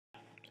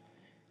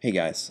Hey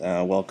guys,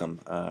 welcome.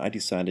 I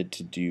decided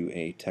to do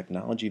a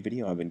technology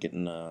video. I've been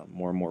getting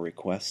more and more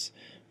requests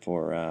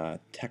for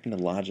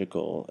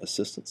technological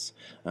assistance.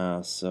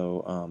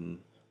 Without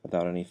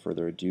any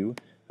further ado,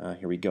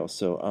 here we go.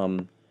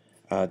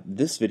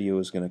 This video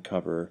is going to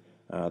cover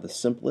the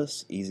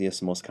simplest,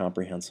 easiest, most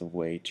comprehensive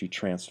way to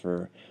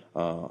transfer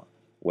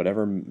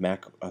whatever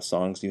Mac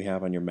songs you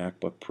have on your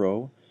MacBook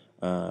Pro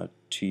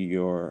to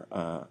your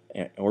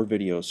or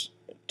videos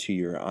to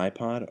your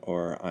iPod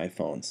or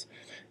iPhones.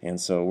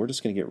 And so we're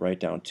just going to get right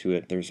down to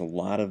it. There's a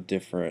lot of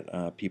different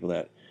people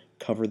that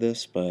cover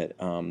this, but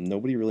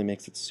nobody really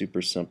makes it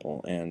super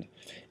simple, and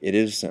it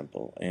is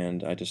simple.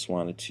 And I just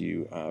thought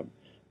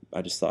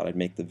I'd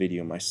make the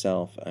video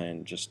myself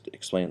and just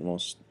explain it in the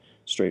most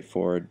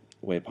straightforward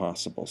way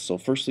possible. So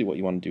firstly, what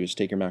you want to do is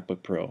take your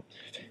MacBook Pro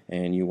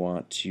and you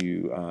want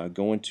to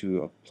go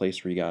into a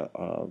place where you got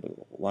a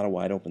lot of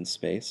wide open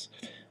space.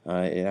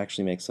 It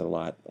actually makes it a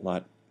lot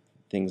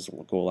things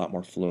will go a lot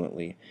more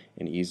fluently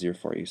and easier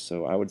for you.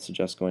 So I would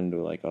suggest going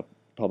to like a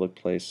public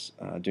place,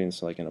 doing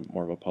this like in a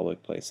more of a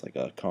public place, like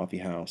a coffee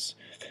house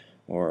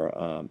or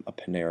a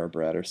Panera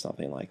Bread or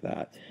something like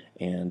that.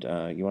 And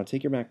you want to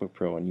take your MacBook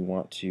Pro and you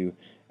want to,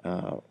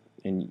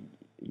 and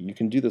you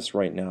can do this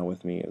right now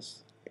with me.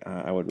 As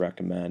I would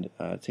recommend,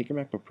 take your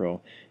MacBook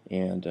Pro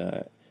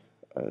and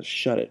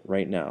shut it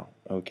right now,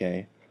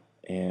 okay?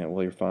 And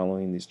while you're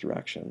following these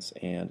directions,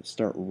 and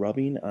start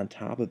rubbing on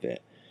top of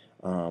it.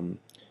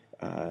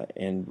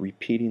 And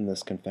repeating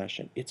this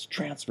confession. It's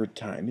transfer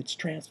time, it's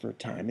transfer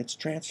time, it's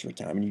transfer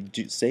time. And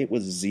you say it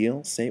with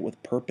zeal, say it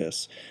with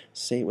purpose,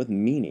 say it with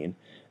meaning,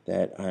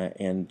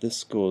 and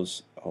this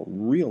goes a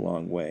real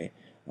long way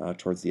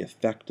towards the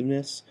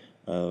effectiveness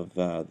of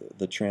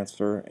the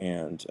transfer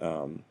and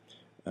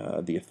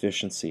the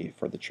efficiency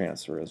for the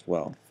transfer as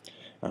well.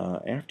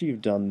 After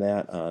you've done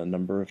that a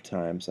number of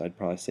times, I'd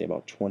probably say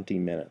about 20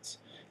 minutes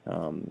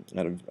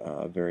at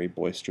a very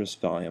boisterous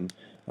volume,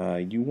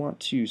 you want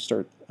to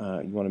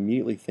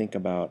immediately think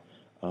about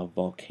a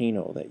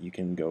volcano that you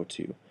can go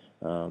to.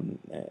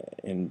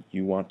 And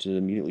you want to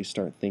immediately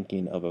start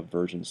thinking of a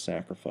virgin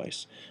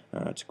sacrifice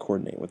to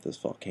coordinate with this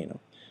volcano.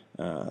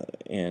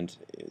 And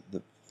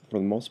for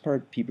the most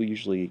part,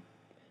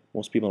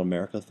 most people in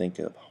America think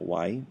of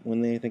Hawaii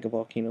when they think of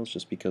volcanoes,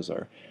 just because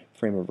our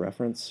frame of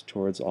reference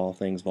towards all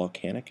things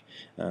volcanic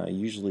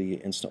usually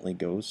instantly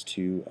goes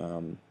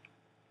to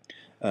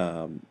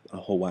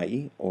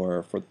Hawaii,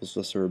 or for those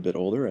of us who are a bit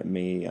older, it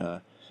may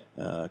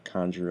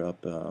conjure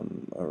up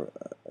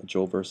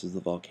Joe versus the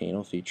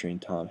Volcano featuring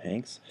Tom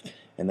Hanks,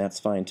 and that's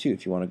fine too.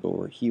 If you want to go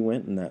where he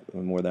went and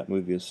where that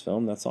movie was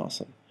filmed, that's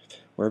awesome.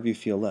 Wherever you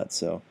feel led.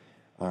 So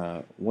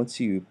once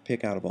you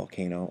pick out a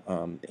volcano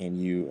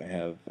and you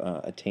have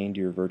attained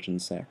your virgin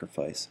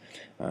sacrifice,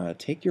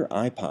 take your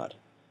iPod,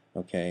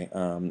 okay,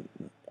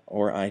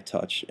 or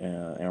iTouch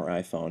or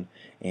iPhone,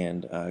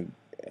 and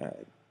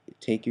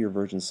take your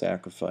virgin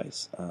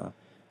sacrifice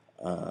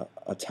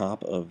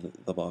atop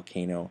of the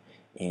volcano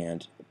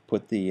and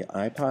put the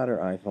iPod or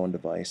iPhone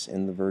device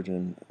in the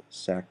virgin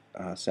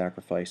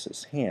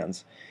sacrifice's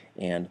hands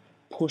and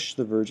push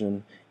the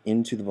virgin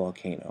into the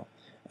volcano.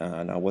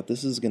 Now what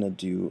this is going to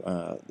do,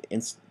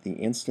 the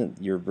instant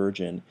your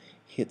virgin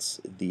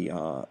hits the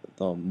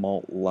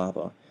malt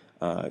lava,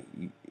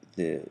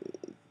 the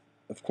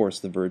of course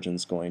the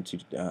virgin's going to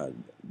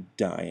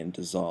die and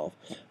dissolve.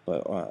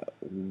 But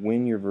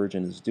when your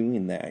virgin is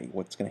doing that,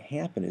 what's going to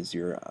happen is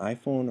your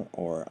iPhone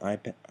or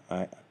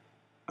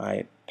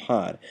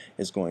iPod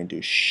is going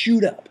to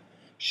shoot up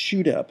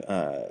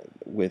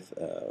with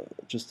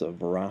just a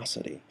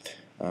veracity.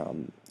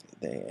 And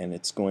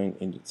it's going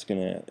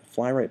to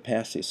fly right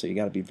past you, so you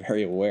got to be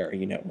very aware,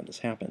 when this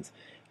happens.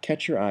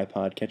 Catch your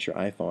iPod, catch your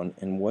iPhone,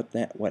 and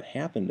what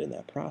happened in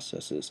that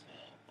process is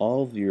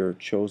all of your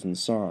chosen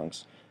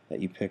songs that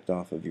you picked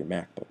off of your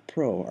MacBook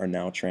Pro are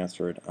now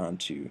transferred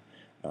onto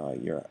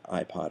your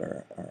iPod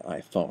or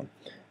iPhone.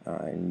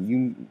 And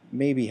you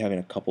may be having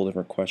a couple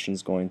different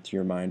questions going through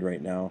your mind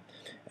right now.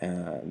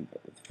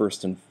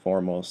 First and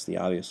foremost, the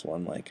obvious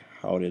one, like,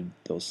 how did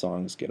those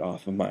songs get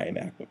off of my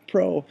MacBook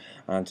Pro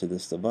onto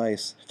this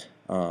device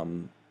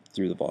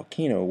through the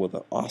volcano? Well,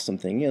 the awesome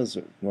thing is,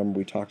 remember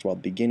we talked about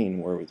at the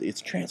beginning where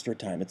it's transfer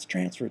time, it's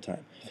transfer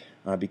time.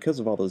 Because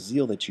of all the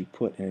zeal that you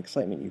put and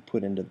excitement you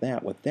put into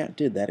that, what that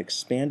did, that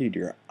expanded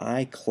your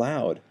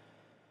iCloud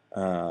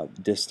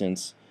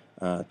distance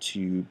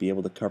to be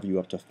able to cover you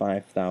up to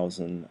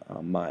 5,000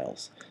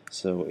 miles.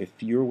 So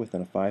if you're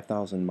within a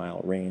 5,000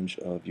 mile range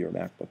of your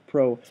MacBook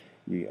Pro,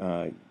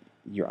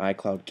 your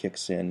iCloud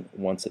kicks in.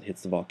 Once it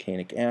hits the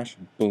volcanic ash,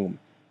 boom,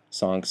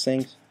 song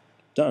syncs,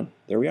 done.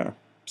 There we are.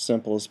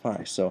 Simple as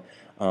pie. So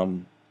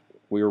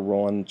we were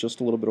rolling just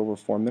a little bit over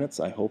 4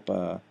 minutes. I hope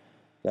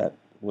that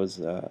was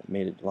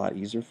made it a lot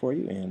easier for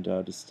you. And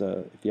if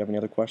you have any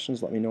other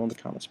questions, let me know in the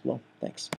comments below. Thanks.